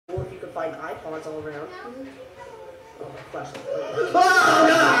find iPods all around. Oh, my flashlight. Oh,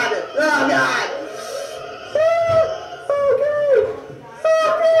 God! Oh, God!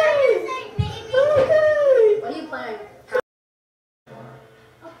 Okay! What are you playing?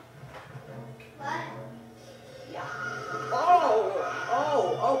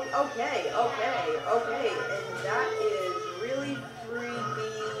 Okay. And that is really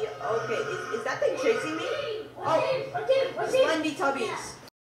creepy. Okay, is that thing chasing me? Oh, Slendy Tubbies.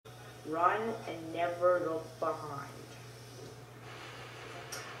 Run and never look behind.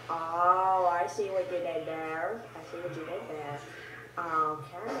 Oh, I see what you did there.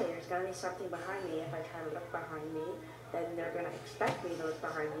 Okay, there's gonna be something behind me. If I try to look behind me, then they're gonna expect me to look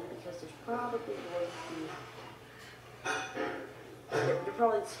behind me because there's probably going to be...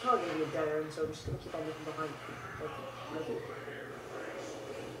 It's probably gonna be a dead end, so I'm just gonna keep on looking behind me. Looking.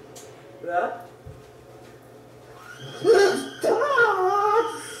 What?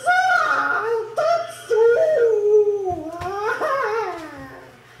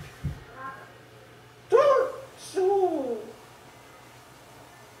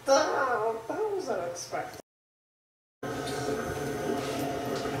 That was unexpected.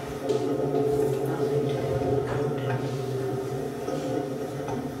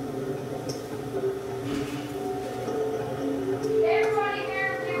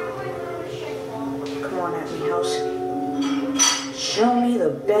 Come on, Happy House. Show me the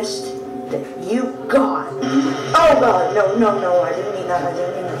best that you got. Oh God, no, I didn't mean that.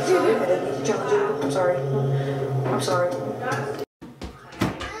 Sorry, I didn't mean to challenge you. I'm sorry.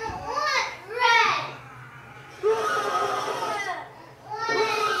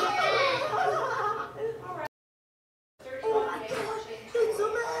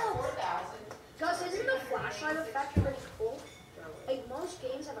 Flashlight effect pretty cool. Like most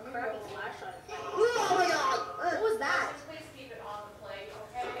games have a crappy flashlight effect. Oh my God! What was that? Please keep it on the plate,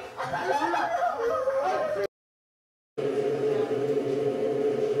 okay?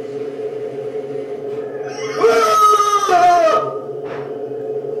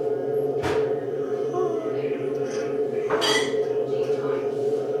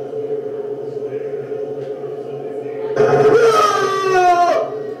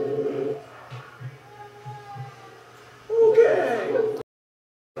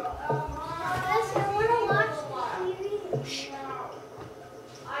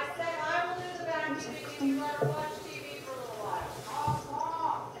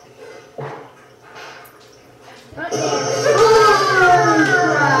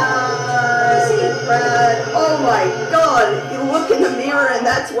 Oh my God! You look in the mirror and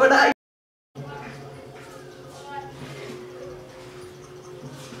that's what I...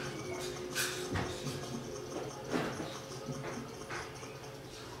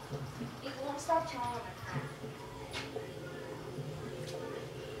 It won't stop telling me.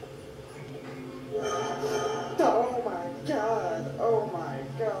 Oh my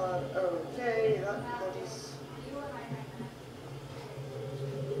God, okay, that was...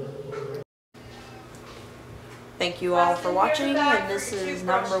 Thank you all for watching, and this is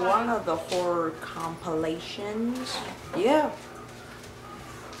number 1 of the horror compilations. Yeah.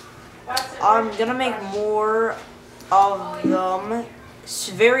 I'm gonna make more of them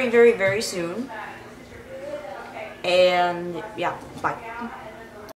very, very, very soon. And yeah, bye.